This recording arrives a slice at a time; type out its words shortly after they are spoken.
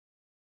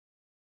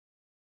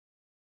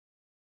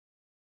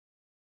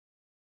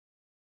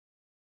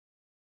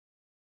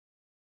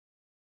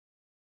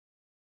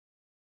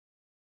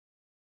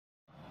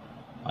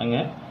வாங்க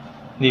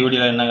இந்த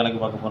வீடியோவில் என்ன கணக்கு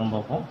பார்க்க போகிறோம்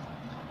பார்ப்போம்.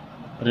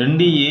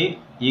 2a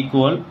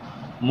equal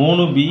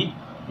 3b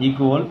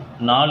equal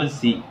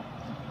 4c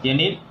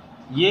எனில்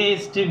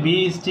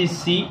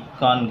a:b:c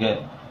காண்க.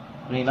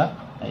 சரிங்களா?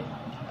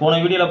 போன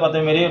வீடியோவில்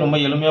பார்த்த மாரியே ரொம்ப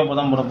எளிமையாக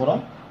தான் போட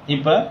போகிறோம்.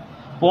 இப்போ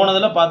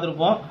போனதில்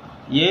பார்த்துருப்போம்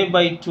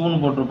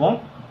a/2ன்னு போட்டிருப்போம்.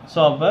 ஸோ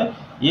அப்போ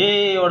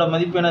ஏயோட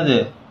மதிப்பு என்னது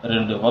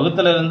 2.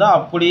 வகுத்தில் இருந்தால்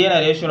அப்படியே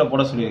நான் ரேஷியோவில்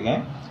போட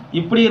சொல்லியிருக்கேன்.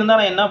 இப்படி இருந்தால்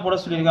நான் என்ன போட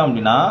சொல்லியிருக்கேன்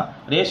அப்படின்னா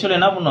ரேஷியோவில்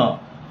என்ன பண்ணும்,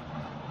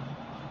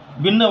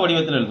 பின்ன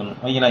வடிவத்தில் எழுதணும்.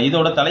 ஓகேங்களா?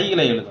 இதோட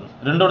தலைகளை எழுதணும்.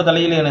 2ஓட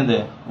தலைகளை என்னது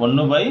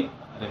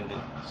 1/2.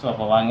 ஸோ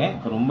அப்போ வாங்க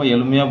இப்போ ரொம்ப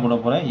எளிமையாக போட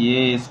போகிறேன்.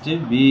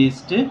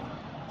 a:b:c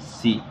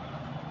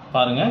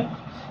பாருங்கள்.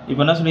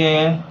 இப்போ என்ன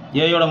சொல்லியிருக்கேங்க,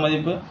 ஏயோட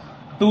மதிப்பு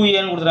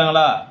 2aன்னு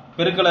கொடுத்துறாங்களா,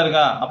 பெருக்கல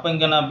இருக்கா. அப்போ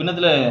இங்கே நான்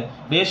பின்னத்தில்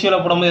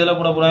ரேஷியோவில் போடும்போது இதில்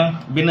போட போகிறேன்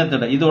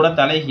பின்னத்தில். இதோட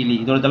தலைகிலி,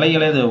 இதோட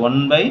தலைகளை இது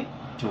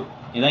 1/2.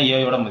 இதுதான்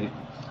ஏயோட மதிப்பு.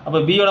 அப்போ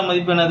பியோட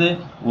மதிப்பு என்னது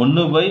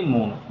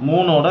 1/3.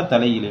 3ஓட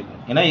தலைகிலி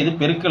இருக்கும். ஏன்னா இது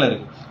பெருக்கல்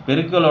இருக்குது.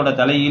 பெருக்கலோட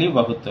தலைகிலி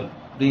வகுத்தல்.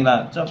 சரிங்களா?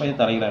 ஸோ அப்போ இது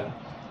தலைகளாக இருக்கும்.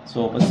 ஸோ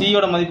அப்போ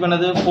சியோட மதிப்பு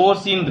என்னது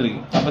 4cன்னு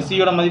இருக்கு. அப்போ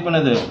சியோட மதிப்பு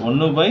என்னது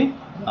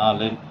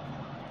 1/4.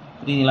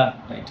 சரிங்களா?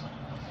 ரைட்.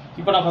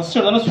 இப்போ நான்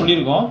ஃபர்ஸ்ட் தானே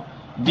சொல்லியிருக்கோம்,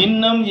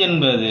 பின்னம்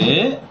என்பது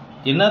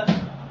என்ன,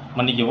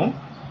 மன்னிக்கவும்,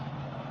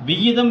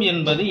 விகிதம்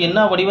என்பது என்ன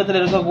வடிவத்தில்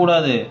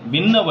இருக்கக்கூடாது,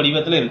 பின்ன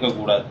வடிவத்தில்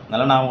இருக்கக்கூடாது.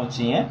 நல்லா ஞாபகம்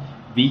வச்சுங்க.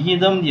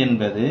 விகிதம்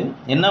என்பது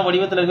என்ன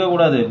வடிவத்தில்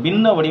இருக்கக்கூடாது,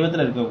 பின்ன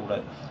வடிவத்தில்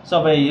இருக்கக்கூடாது. ஸோ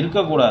அப்போ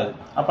இருக்கக்கூடாது.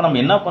 அப்போ நம்ம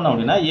என்ன பண்ணோம்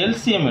அப்படின்னா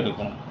எல்சிஎம்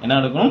எடுக்கணும். என்ன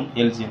எடுக்கணும்?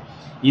 எல்சிஎம்.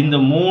 இந்த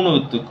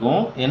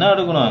 3த்துக்கும் என்ன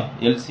எடுக்கணும்,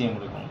 எல்சிஎம்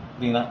எடுக்கணும்.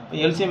 சரிங்களா? இப்போ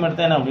எல்சிஎம்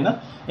எடுத்தா என்ன அப்படின்னா,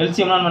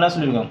 எல்சிஎம்னா நம்ம என்ன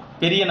சொல்லியிருக்கோம்,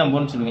 பெரிய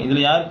நம்பர்னு சொல்லுங்க.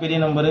 இதில் யார் பெரிய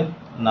நம்பரு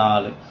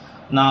 4.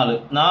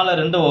 4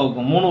 2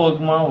 வகுக்கும், 3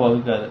 வகுக்குமா,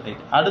 வகுக்காது.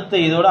 ரைட். அடுத்த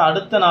இதோட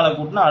அடுத்த 4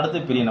 கூட்டினா அடுத்த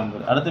பெரிய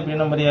நம்பர். அடுத்த பெரிய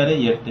நம்பர் யாரு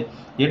 8.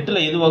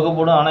 8ல் இது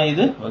வகுப்படும், ஆனால்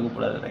இது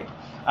வகுப்படாது. ரைட்.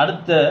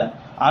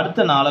 அடுத்த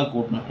 4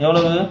 கூட்டணும்,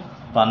 எவ்வளவு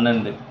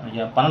 12.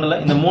 ஐயா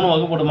 12ல் இந்த 3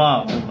 வகுப்படுமா,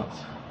 வகுப்படும்.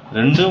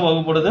 2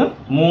 வகுப்படுது,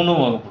 3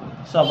 வகுப்படுது.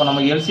 ஸோ அப்போ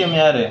நமக்கு எல்சிஎம்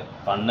யாரு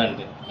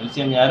 12.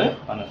 எல்சிஎம் யாரு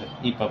 12.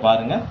 இப்போ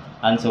பாருங்க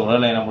ஆன்சர் ஒரு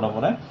லைனை போட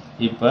போகிறேன்.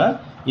 இப்போ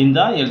இந்த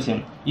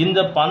எல்சிஎம், இந்த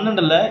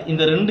 12ல்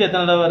இந்த 2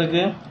 எத்தனை தடவை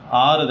இருக்கு,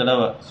 6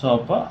 தடவை. ஸோ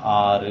அப்போ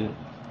 6.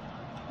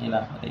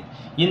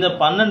 இந்த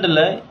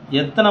 12ல்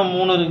எத்தனை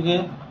 3 இருக்கு,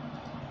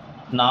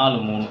 4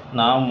 3.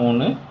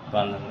 3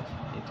 12.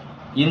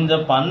 இந்த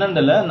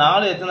 12ல்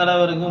 4 எத்தனை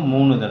தடவை இருக்கு,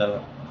 3 தடவை.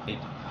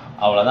 ரைட்.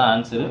 அவ்வளோதான்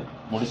ஆன்சரு,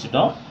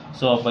 முடிச்சிட்டோம்.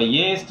 ஸோ அப்போ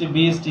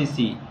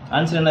a:b:c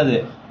ஆன்சர் என்னது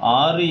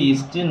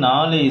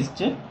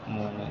 6:4:3.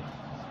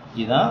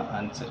 இதுதான்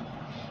ஆன்சர்.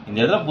 இந்த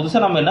இடத்துல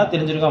புதுசாக நம்ம என்ன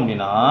தெரிஞ்சிருக்கோம்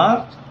அப்படின்னா,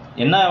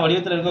 என்ன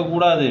வடிவத்தில்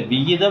இருக்கக்கூடாது,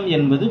 விகிதம்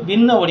என்பது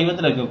பின்ன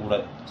வடிவத்தில்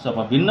இருக்கக்கூடாது. ஸோ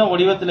அப்போ பின்ன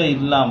வடிவத்தில்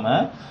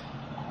இல்லாமல்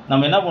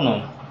நம்ம என்ன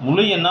பண்ணணும்,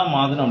 முழு எண்ணா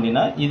மாற்றணும்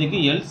அப்படின்னா இதுக்கு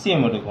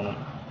எல்சிஎம் எடுக்கணும்.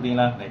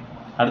 சரிங்களா? ரைட்.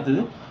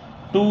 அடுத்தது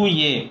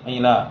 2a.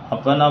 சரிங்களா?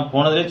 அப்போ நான்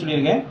போனதிலே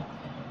சொல்லியிருக்கேன்,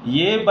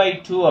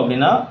 a/2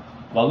 அப்படின்னா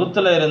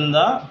வகுத்தில்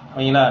இருந்தால்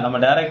சரிங்களா நம்ம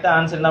டைரெக்டாக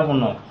ஆன்சர் என்ன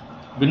பண்ணணும்,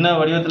 பின்ன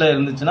வடிவத்தில்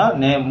இருந்துச்சுன்னா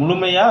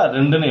முழுமையாக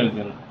 2ன்னு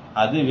எழுதிடணும்.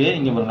 அதுவே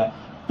இங்கே பாருங்க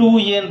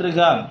 2aன்னு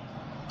இருக்கா,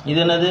 இது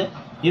என்னது,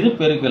 இது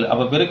பெருக்கல்.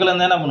 அப்போ பெருக்கல்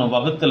இருந்தால் என்ன பண்ணும்,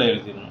 வகுத்தில்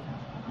எழுதிடணும்.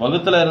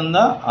 வகுத்தில்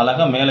இருந்தால்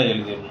அழகாக மேலே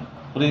எழுதிடணும்.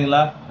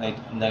 புரியுதுங்களா? ரைட்.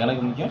 இந்த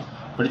கணக்கு முக்கியம்.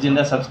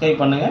 பிடிச்சிருந்தா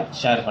சப்ஸ்கிரைப் பண்ணுங்கள்,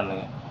 ஷேர்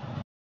பண்ணுங்கள்.